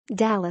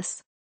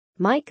Dallas.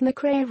 Mike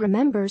McRae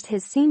remembers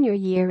his senior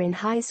year in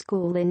high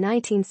school in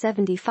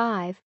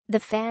 1975, the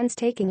fans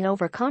taking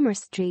over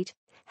Commerce Street,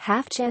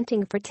 half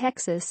chanting for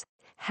Texas,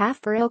 half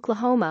for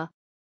Oklahoma.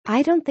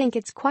 "I don't think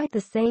it's quite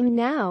the same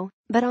now,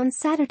 but on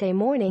Saturday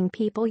morning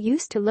people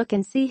used to look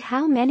and see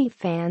how many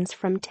fans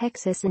from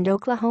Texas and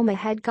Oklahoma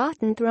had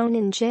gotten thrown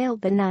in jail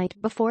the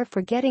night before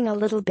for getting a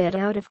little bit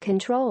out of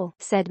control,"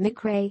 said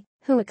McRae,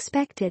 who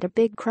expected a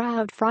big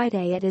crowd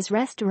Friday at his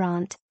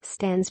restaurant,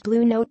 Stan's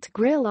Blue Note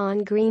Grille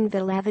on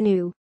Greenville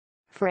Avenue.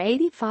 For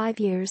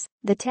 85 years,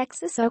 the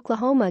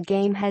Texas-Oklahoma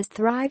game has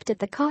thrived at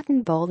the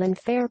Cotton Bowl in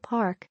Fair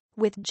Park,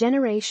 with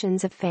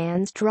generations of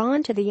fans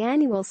drawn to the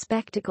annual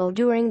spectacle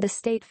during the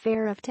State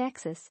Fair of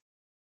Texas.